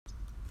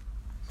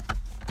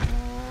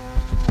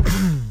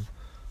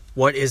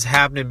What is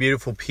happening,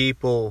 beautiful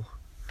people?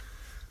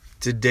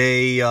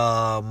 Today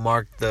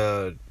marked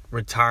the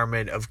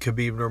retirement of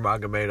Khabib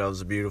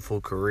Nurmagomedov's beautiful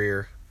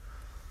career.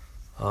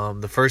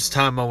 The first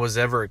time I was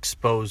ever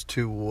exposed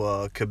to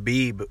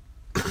Khabib.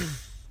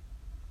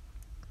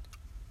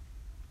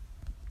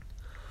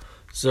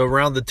 So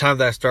around the time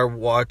that I started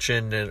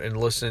watching and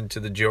listening to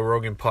the Joe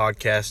Rogan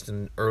podcast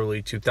in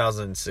early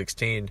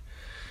 2016,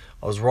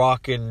 I was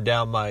walking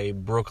down my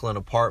Brooklyn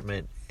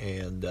apartment,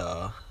 and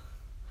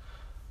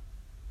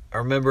I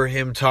remember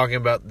him talking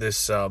about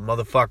this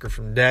motherfucker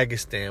from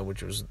Dagestan,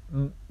 which was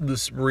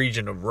this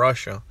region of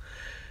Russia.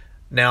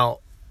 Now,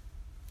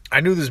 I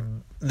knew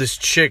this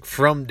chick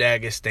from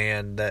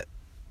Dagestan that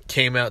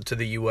came out to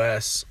the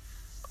U.S.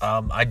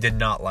 I did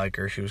not like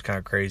her. She was kind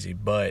of crazy,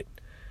 but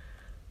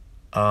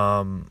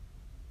I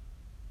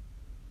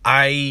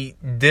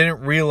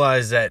didn't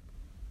realize that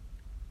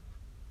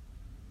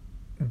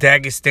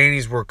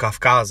Dagestanis were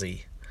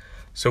Kafkazi.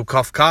 So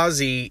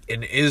Kafkazi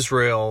in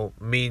Israel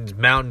means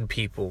mountain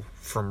people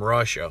from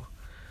Russia.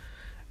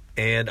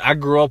 And I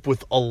grew up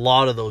with a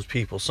lot of those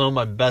people. Some of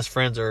my best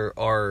friends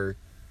are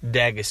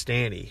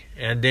Dagestani.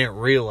 And I didn't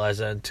realize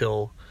that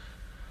until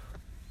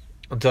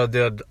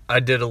I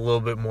did a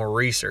little bit more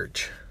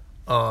research.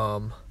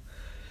 Now,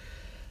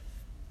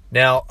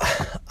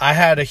 I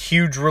had a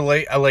huge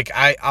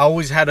I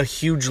always had a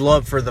huge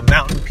love for the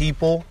mountain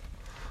people.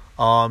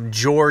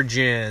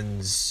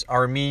 Georgians,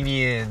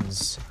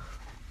 Armenians,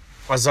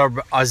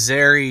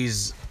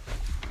 Azeris,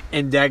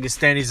 and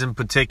Dagestanis in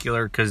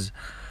particular, because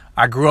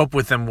I grew up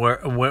with them.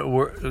 Where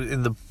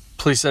in the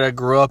place that I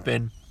grew up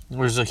in, there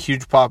was a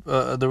huge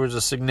there was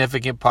a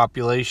significant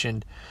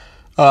population.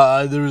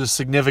 There was a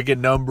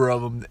significant number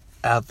of them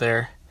out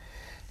there,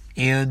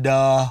 and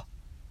I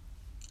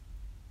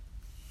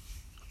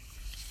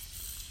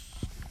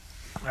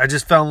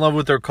just fell in love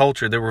with their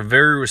culture. They were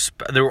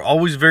they were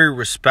always very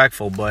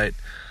respectful, but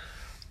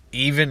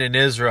even in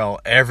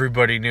Israel,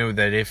 everybody knew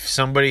that if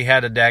somebody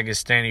had a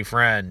Dagestani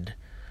friend,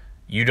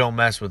 you don't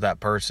mess with that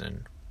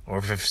person. Or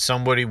if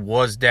somebody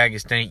was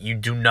Dagestani, you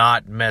do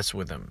not mess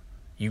with them.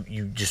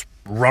 You just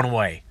run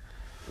away.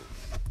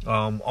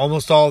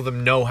 Almost all of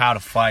them know how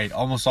to fight.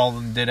 Almost all of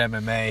them did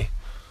MMA.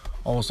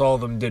 Almost all of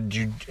them did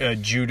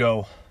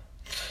judo.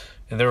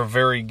 And they were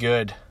very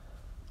good.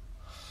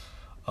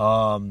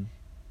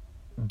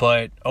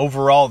 But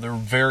overall, they're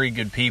very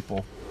good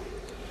people.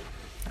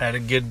 I had a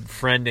good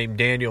friend named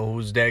Daniel who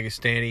was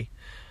Dagestani.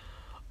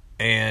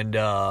 And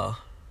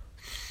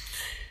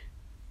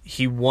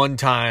one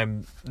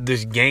time,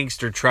 this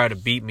gangster tried to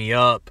beat me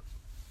up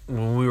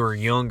when we were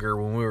younger,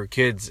 when we were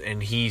kids,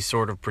 and he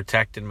sort of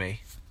protected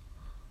me.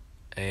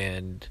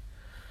 And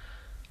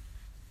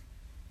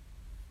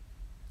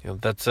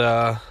that's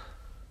a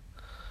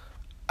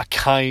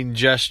kind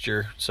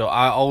gesture. So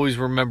I always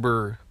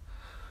remember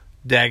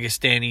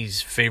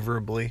Dagestanis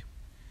favorably.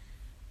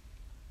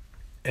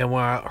 And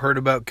when I heard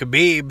about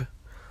Khabib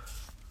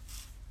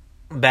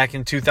back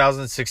in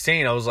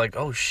 2016, I was like,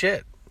 oh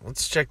shit,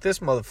 let's check this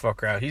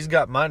motherfucker out. He's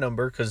got my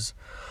number because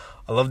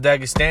I love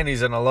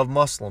Dagestanis and I love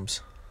Muslims.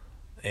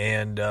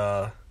 And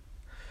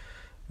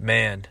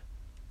man,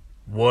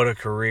 what a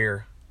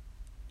career.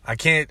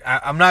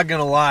 I'm not going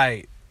to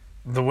lie.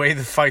 The way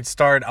the fight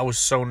started, I was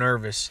so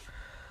nervous.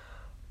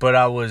 But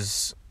I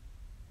was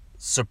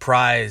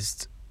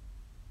surprised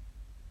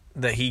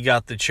that he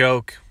got the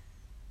choke.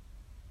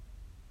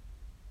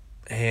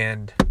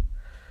 And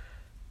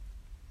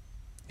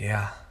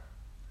yeah,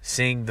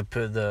 seeing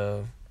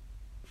the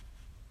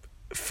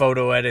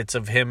photo edits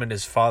of him and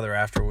his father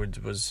afterwards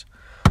was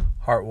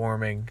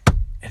heartwarming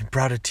and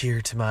brought a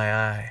tear to my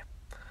eye.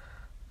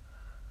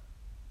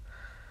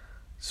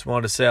 Just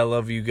wanted to say I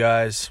love you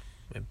guys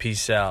and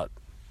peace out.